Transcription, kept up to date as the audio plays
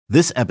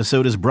This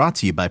episode is brought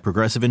to you by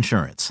Progressive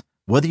Insurance.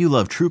 Whether you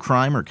love true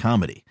crime or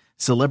comedy,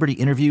 celebrity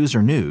interviews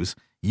or news,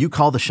 you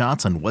call the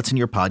shots on what's in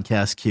your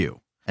podcast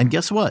queue. And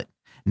guess what?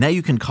 Now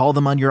you can call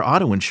them on your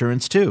auto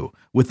insurance too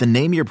with the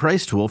Name Your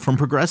Price tool from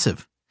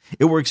Progressive.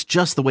 It works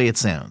just the way it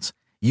sounds.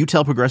 You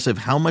tell Progressive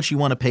how much you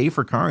want to pay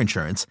for car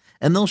insurance,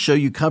 and they'll show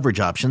you coverage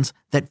options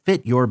that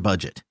fit your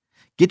budget.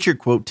 Get your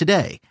quote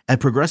today at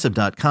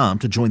Progressive.com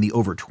to join the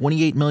over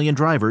 28 million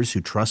drivers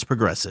who trust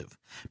Progressive.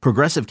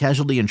 Progressive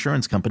Casualty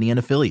Insurance Company and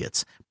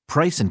Affiliates.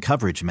 Price and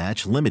coverage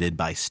match limited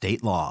by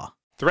state law.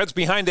 The Reds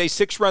behind a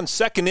 6-run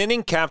second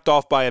inning, capped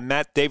off by a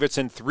Matt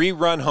Davidson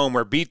 3-run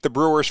homer, beat the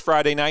Brewers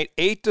Friday night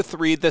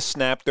 8-3 to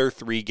snap their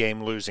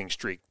 3-game losing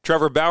streak.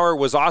 Trevor Bauer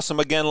was awesome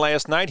again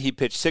last night. He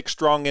pitched 6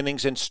 strong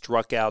innings and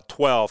struck out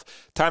 12.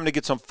 Time to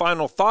get some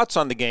final thoughts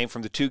on the game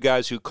from the two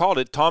guys who called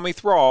it, Tommy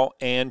Thrall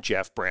and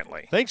Jeff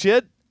Brantley. Thanks,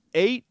 Ed.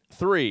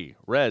 8-3.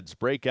 Reds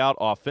break out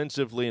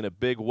offensively in a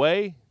big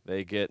way.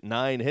 They get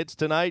 9 hits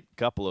tonight, a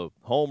couple of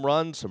home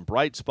runs, some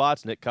bright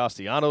spots. Nick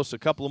Castellanos, a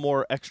couple of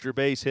more extra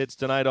base hits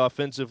tonight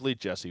offensively.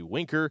 Jesse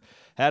Winker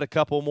had a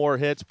couple more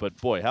hits, but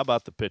boy, how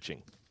about the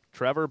pitching?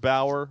 Trevor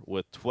Bauer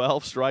with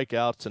 12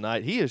 strikeouts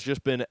tonight. He has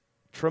just been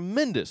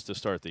tremendous to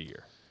start the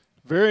year.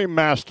 Very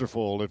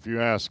masterful, if you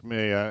ask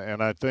me,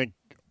 and I think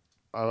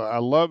I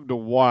love to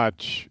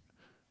watch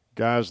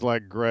guys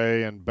like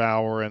Gray and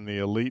Bauer and the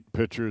elite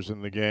pitchers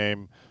in the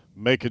game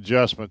make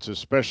adjustments,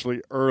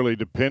 especially early,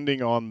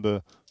 depending on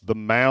the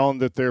mound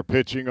that they're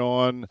pitching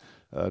on,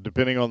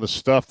 depending on the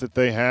stuff that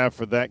they have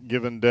for that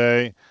given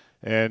day.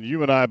 And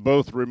you and I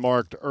both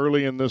remarked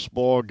early in this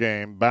ball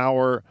game,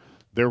 Bauer,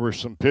 there were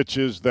some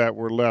pitches that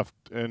were left,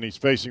 and he's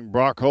facing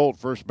Brock Holt,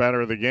 first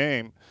batter of the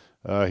game.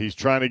 He's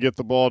trying to get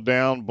the ball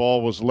down.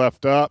 Ball was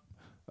left up.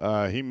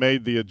 He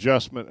made the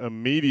adjustment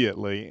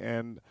immediately.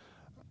 And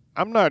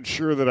I'm not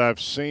sure that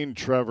I've seen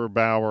Trevor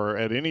Bauer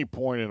at any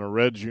point in a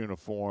Reds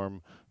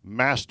uniform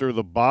master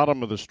the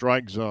bottom of the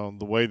strike zone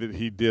the way that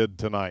he did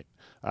tonight.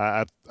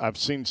 I've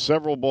seen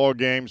several ball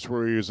games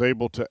where he was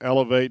able to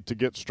elevate to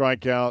get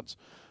strikeouts,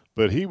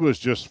 but he was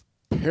just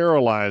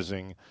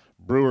paralyzing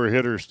Brewer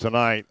hitters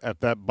tonight at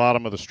that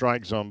bottom of the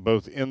strike zone,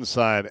 both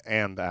inside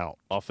and out.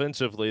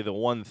 Offensively, the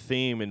one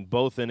theme in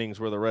both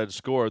innings where the Reds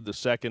scored, the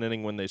second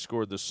inning when they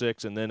scored the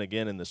 6, and then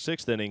again in the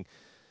 6th inning,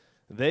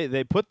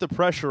 they put the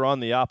pressure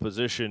on the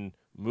opposition,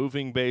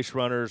 moving base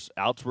runners,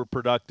 outs were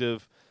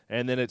productive,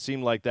 and then it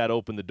seemed like that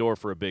opened the door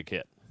for a big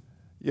hit.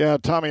 Yeah,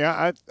 Tommy,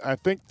 I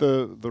think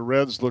the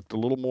Reds looked a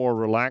little more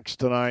relaxed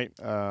tonight.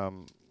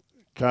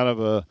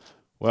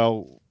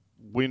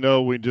 We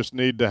know we just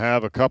need to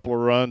have a couple of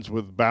runs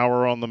with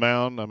Bauer on the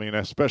mound. I mean,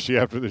 especially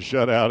after the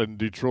shutout in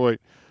Detroit.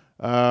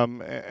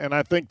 And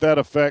I think that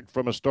effect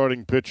from a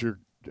starting pitcher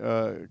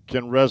can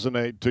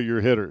resonate to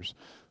your hitters.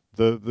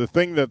 The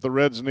thing that the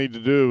Reds need to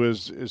do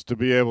is to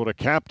be able to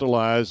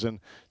capitalize and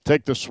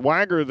take the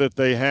swagger that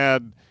they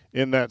had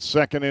in that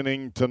second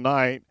inning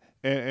tonight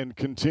and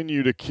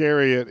continue to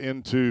carry it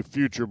into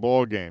future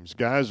ball games.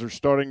 Guys are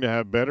starting to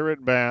have better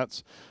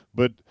at-bats,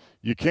 but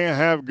you can't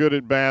have good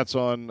at-bats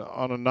on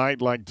a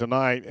night like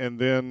tonight and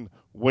then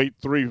wait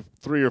three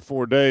or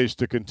 4 days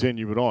to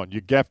continue it on.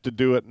 You have to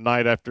do it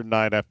night after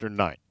night after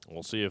night.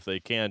 We'll see if they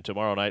can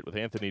tomorrow night with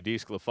Anthony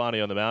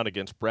DeSclafani on the mound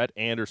against Brett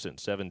Anderson,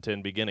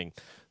 7:10 beginning.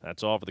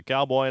 That's all for the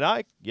Cowboy and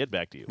I. Get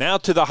back to you. Now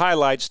to the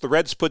highlights. The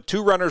Reds put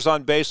 2 runners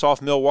on base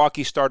off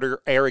Milwaukee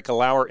starter Eric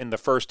Lauer in the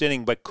first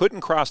inning, but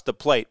couldn't cross the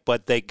plate,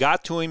 but they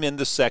got to him in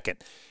the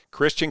second.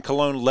 Christian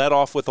Colon led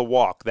off with a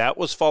walk. That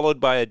was followed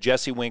by a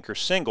Jesse Winker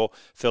single.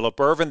 Phillip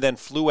Ervin then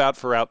flew out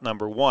for out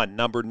number 1.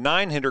 Number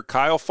 9 hitter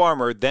Kyle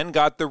Farmer then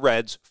got the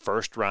Reds'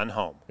 first run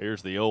home.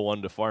 Here's the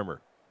 0-1 to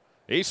Farmer.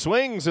 He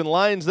swings and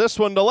lines this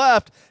one to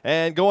left,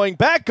 and going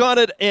back on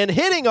it and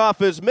hitting off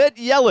his mitt,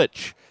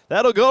 Yelich.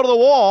 That'll go to the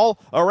wall.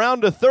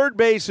 Around to third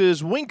base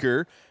is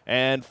Winker,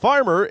 and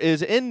Farmer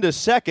is into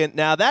second.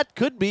 Now, that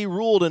could be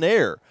ruled an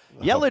error.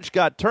 Yelich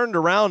got turned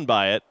around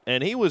by it,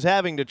 and he was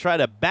having to try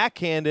to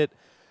backhand it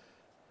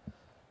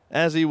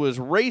as he was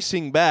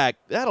racing back.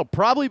 That'll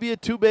probably be a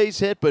 2-base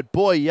hit, but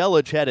boy,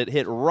 Yelich had it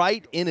hit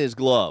right in his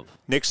glove.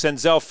 Nick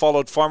Senzel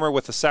followed Farmer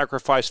with a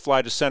sacrifice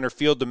fly to center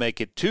field to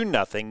make it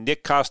 2-0.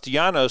 Nick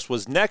Castellanos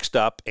was next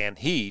up, and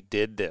he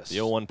did this. The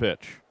 0-1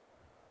 pitch.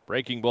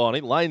 Breaking ball, and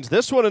he lines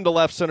this one into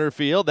left center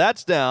field.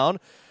 That's down.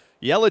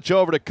 Yelich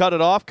over to cut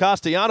it off.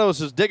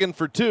 Castellanos is digging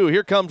for 2.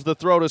 Here comes the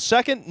throw to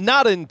second.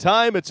 Not in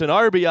time. It's an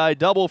RBI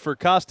double for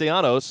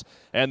Castellanos.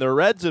 And the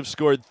Reds have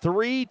scored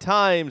 3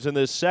 times in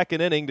this second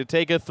inning to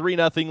take a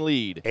 3-0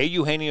 lead.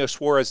 Eugenio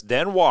Suarez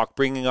then walked,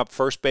 bringing up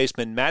first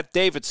baseman Matt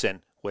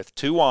Davidson with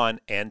 2 on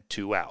and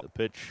 2 out. The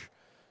pitch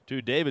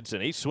to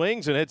Davidson. He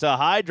swings and hits a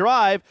high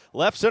drive.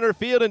 Left center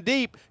field and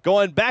deep.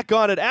 Going back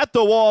on it at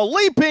the wall.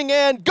 Leaping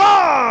and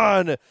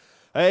gone!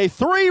 A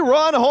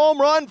 3-run home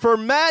run for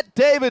Matt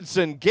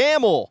Davidson.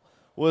 Gamble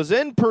was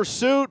in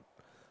pursuit,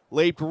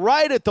 leaped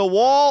right at the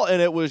wall, and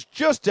it was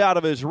just out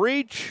of his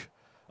reach.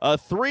 A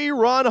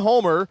 3-run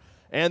homer,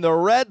 and the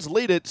Reds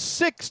lead it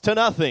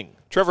 6-0.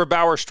 Trevor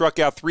Bauer struck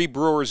out 3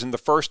 Brewers in the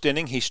first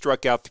inning. He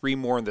struck out 3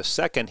 more in the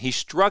second. He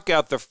struck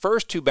out the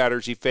first 2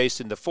 batters he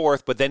faced in the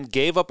fourth, but then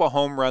gave up a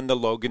home run to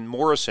Logan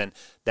Morrison.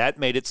 That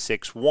made it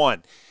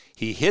 6-1.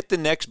 He hit the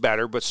next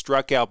batter but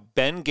struck out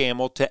Ben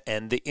Gamel to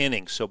end the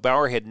inning. So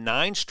Bauer had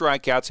 9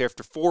 strikeouts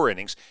after 4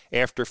 innings.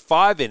 After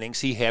 5 innings,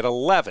 he had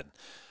 11.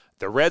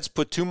 The Reds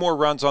put 2 more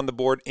runs on the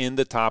board in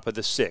the top of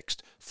the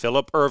 6th.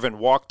 Phillip Ervin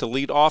walked to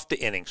lead off the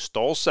inning,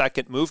 stole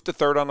second, moved to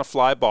third on a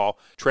fly ball.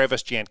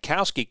 Travis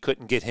Jankowski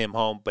couldn't get him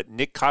home, but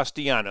Nick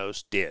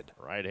Castellanos did.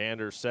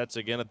 Right-hander sets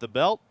again at the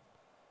belt.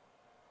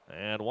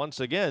 And once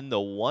again,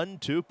 the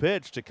 1-2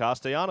 pitch to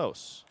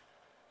Castellanos.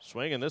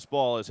 Swinging, this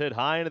ball is hit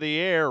high into the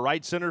air,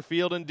 right center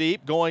field and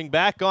deep. Going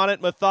back on it,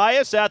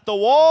 Mathias at the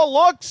wall,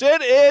 looks,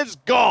 it is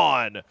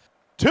gone.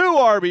 2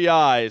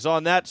 RBIs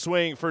on that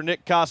swing for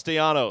Nick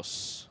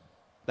Castellanos.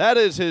 That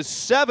is his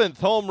 7th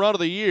home run of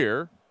the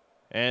year.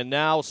 And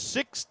now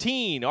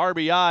 16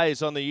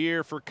 RBIs on the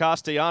year for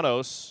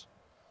Castellanos.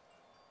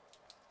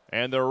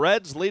 And the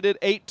Reds lead it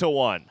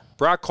 8-1.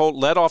 Brock Holt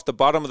led off the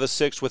bottom of the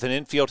 6th with an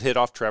infield hit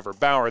off Trevor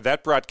Bauer.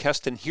 That brought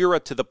Keston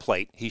Hiura to the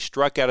plate. He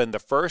struck out in the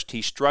first,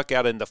 he struck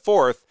out in the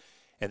fourth,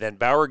 and then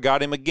Bauer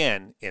got him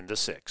again in the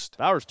 6th.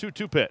 Bauer's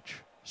 2-2 pitch.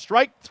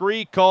 Strike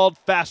 3 called,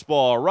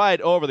 fastball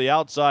right over the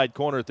outside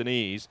corner at the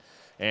knees.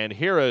 And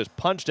Hiura is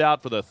punched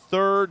out for the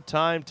 3rd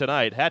time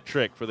tonight. Hat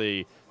trick for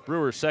the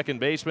Brewers'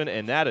 second baseman,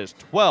 and that is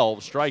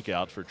 12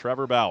 strikeouts for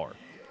Trevor Bauer.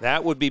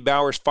 That would be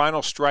Bauer's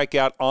final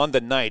strikeout on the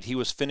night. He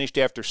was finished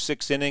after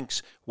 6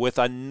 innings with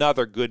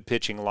another good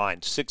pitching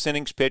line. 6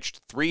 innings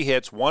pitched, 3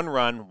 hits, 1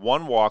 run,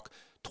 1 walk,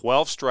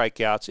 12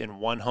 strikeouts,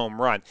 and 1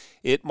 home run.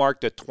 It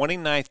marked the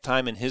 29th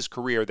time in his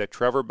career that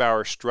Trevor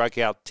Bauer struck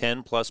out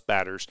 10-plus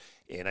batters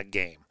in a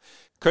game.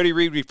 Cody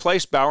Reed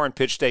replaced Bauer and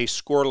pitched a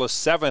scoreless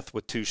 7th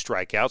with 2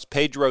 strikeouts.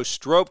 Pedro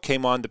Strop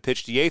came on to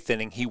pitch the 8th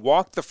inning. He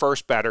walked the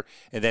first batter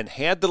and then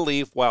had to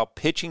leave while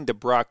pitching to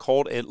Brock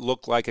Holt. It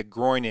looked like a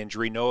groin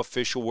injury. No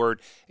official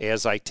word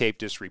as I taped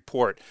this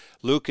report.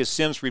 Lucas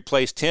Sims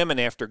replaced him, and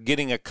after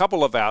getting a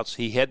couple of outs,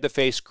 he had to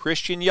face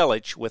Christian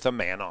Yelich with a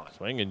man on.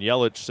 Swing, and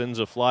Yelich sends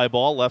a fly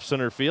ball left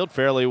center field,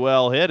 fairly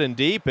well hit and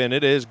deep, and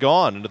it is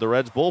gone into the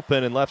Reds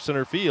bullpen in left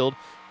center field.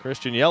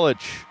 Christian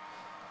Yelich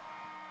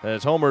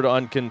has homered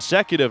on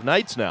consecutive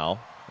nights now,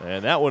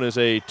 and that one is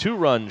a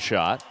 2-run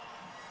shot.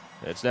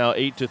 It's now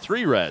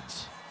 8-3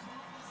 Reds.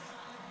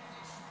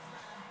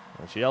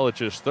 That's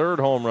Yelich's 3rd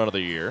home run of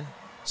the year.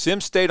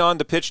 Sims stayed on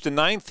to pitch to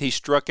 9th. He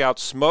struck out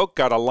Smoke,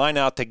 got a line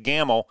out to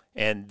Gamel,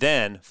 and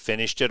then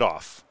finished it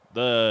off.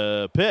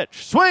 The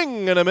pitch,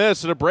 swing and a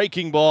miss and a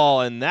breaking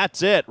ball, and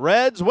that's it.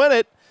 Reds win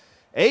it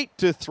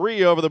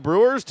 8-3 over the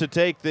Brewers to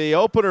take the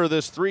opener of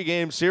this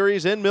 3-game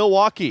series in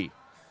Milwaukee.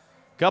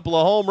 Couple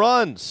of home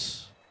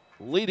runs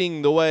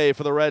leading the way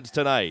for the Reds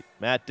tonight.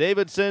 Matt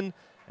Davidson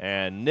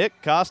and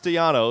Nick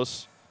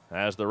Castellanos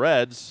as the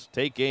Reds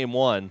take game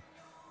 1,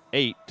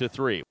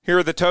 8-3. Here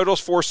are the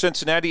totals for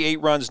Cincinnati: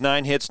 8 runs,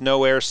 9 hits,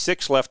 no errors,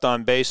 6 left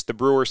on base. The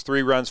Brewers: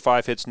 3 runs,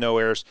 5 hits, no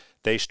errors.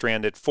 They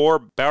stranded 4.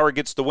 Bauer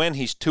gets the win.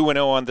 He's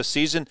 2-0 on the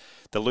season.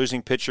 The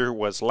losing pitcher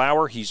was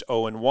Lauer. He's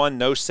 0-1.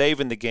 No save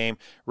in the game.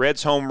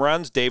 Reds home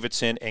runs: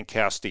 Davidson and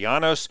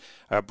Castellanos.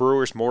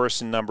 Brewers: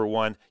 Morrison number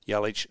 1,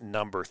 Yelich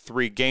number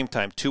 3. Game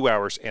time 2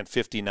 hours and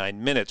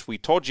 59 minutes. We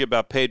told you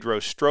about Pedro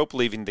Strop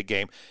leaving the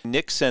game.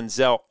 Nick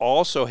Senzel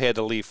also had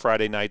to leave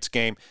Friday night's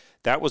game.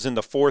 That was in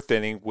the 4th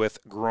inning with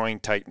groin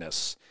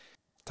tightness.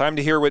 Time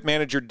to hear what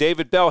manager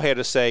David Bell had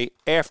to say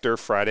after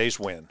Friday's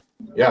win.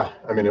 Yeah,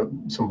 I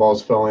mean, some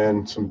balls fell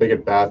in, some big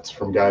at-bats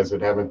from guys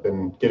that haven't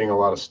been getting a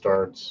lot of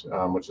starts,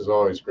 which is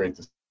always great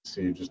to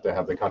see, just to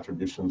have the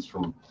contributions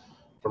from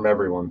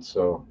everyone.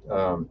 So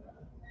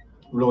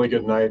really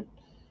good night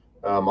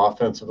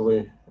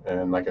offensively.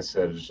 And like I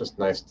said, it's just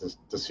nice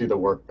to see the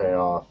work pay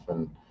off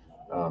and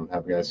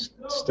have guys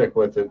stick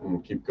with it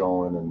and keep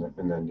going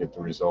and then get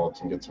the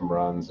results and get some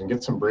runs and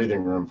get some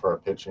breathing room for our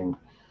pitching.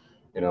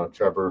 You know,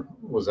 Trevor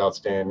was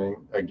outstanding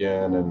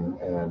again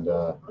and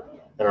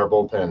our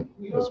bullpen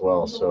as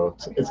well. So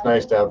it's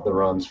nice to have the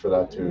runs for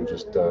that too,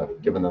 just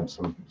giving them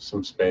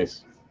some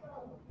space.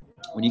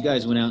 When you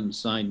guys went out and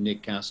signed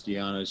Nick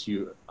Castellanos,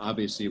 you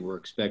obviously were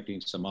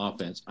expecting some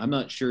offense. I'm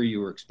not sure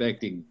you were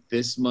expecting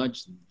this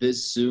much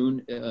this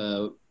soon.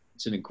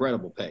 It's an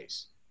incredible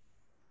pace.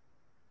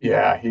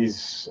 Yeah,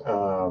 he's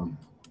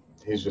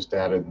just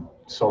added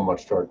so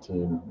much to our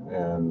team,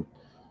 and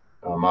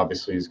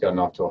obviously he's gotten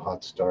off to a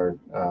hot start.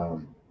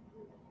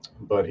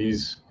 But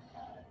he's,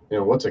 you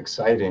know, what's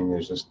exciting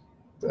is just,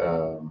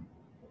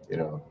 you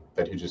know,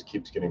 that he just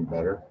keeps getting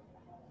better,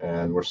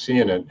 and we're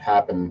seeing it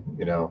happen,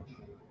 you know,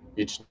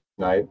 each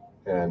night.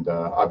 And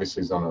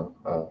obviously he's on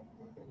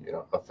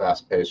a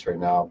fast pace right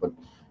now, but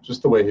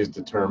just the way he's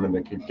determined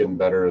to keep getting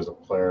better as a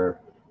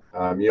player.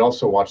 You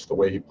also watch the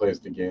way he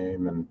plays the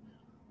game, and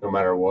no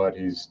matter what,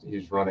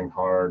 he's running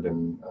hard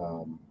and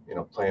you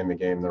know, playing the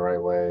game the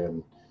right way,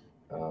 and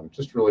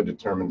just really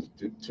determined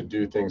to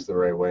do things the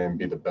right way and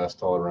be the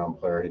best all-around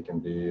player he can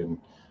be. And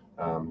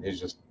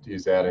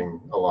he's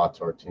adding a lot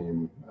to our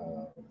team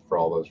for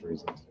all those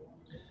reasons.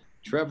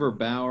 Trevor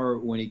Bauer,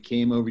 when he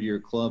came over to your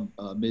club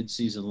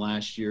midseason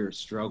last year,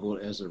 struggled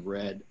as a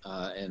Red.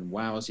 And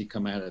wow, has he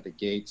come out of the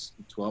gates,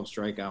 12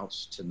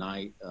 strikeouts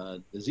tonight.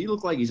 Does he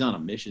look like he's on a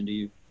mission to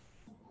you?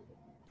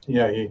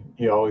 Yeah,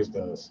 he always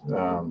does.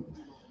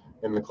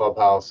 In the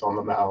clubhouse, on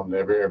the mound,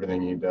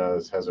 everything he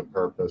does has a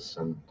purpose.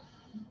 And,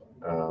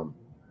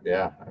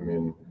 I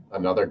mean,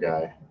 another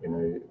guy,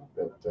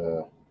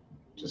 that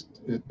just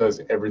does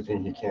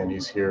everything he can.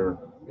 He's here,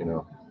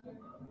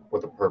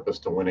 with a purpose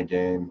to win a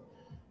game.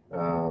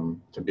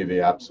 To be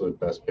the absolute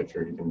best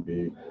pitcher he can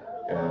be,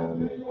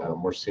 and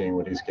we're seeing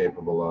what he's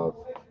capable of.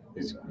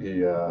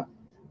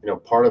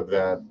 Part of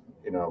that,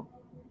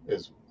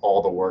 is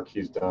all the work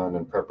he's done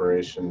in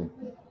preparation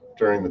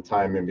during the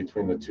time in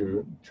between the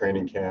two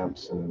training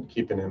camps and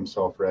keeping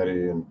himself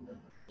ready and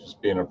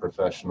just being a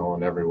professional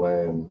in every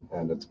way, and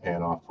it's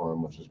paying off for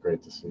him, which is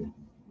great to see.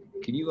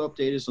 Can you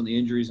update us on the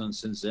injuries on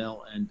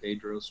Senzel and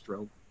Pedro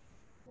Strop?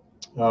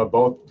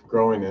 Both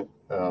growing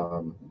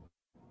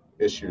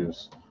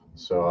issues.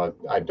 So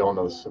I don't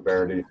know the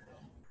severity.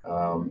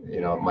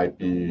 It might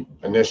be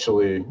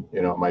initially,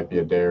 it might be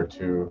a day or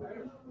two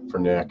for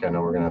Nick. I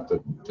know we're going to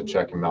have to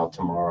check him out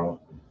tomorrow.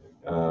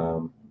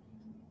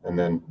 And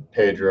then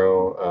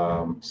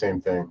Pedro,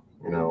 same thing,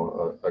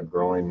 a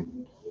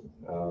growing,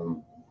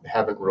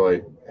 haven't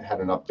really had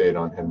an update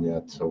on him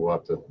yet. So we'll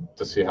have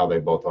to see how they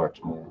both are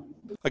tomorrow.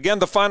 Again,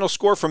 the final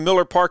score from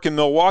Miller Park in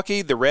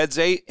Milwaukee, the Reds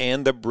 8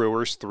 and the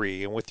Brewers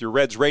 3. And with your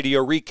Reds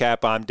radio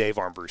recap, I'm Dave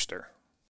Armbruster.